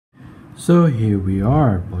So here we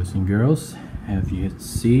are, boys and girls. As you can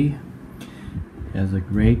see, has a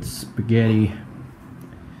great spaghetti.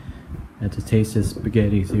 Had to taste the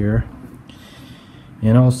spaghetti here,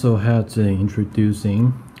 and also had to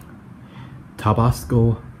introducing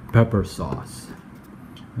Tabasco pepper sauce.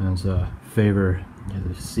 As a favor, as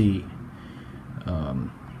you see,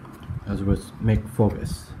 as was make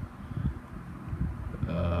focus.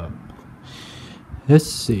 Let's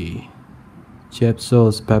see. Chip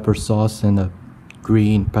sauce, pepper sauce, and the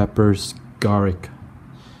green peppers, garlic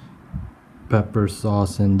pepper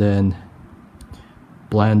sauce, and then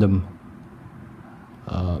blend them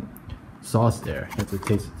sauce there. Have to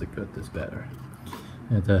taste the good is better.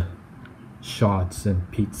 And the shots and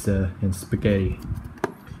pizza and spaghetti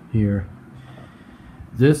here.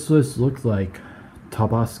 This looks like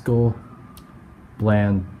Tabasco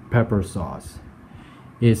blend pepper sauce.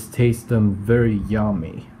 It tastes them very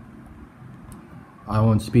yummy. I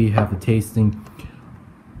want to have a tasting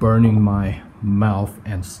burning my mouth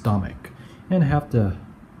and stomach, and have the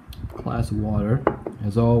glass of water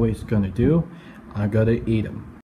as always gonna do. I gotta eat them.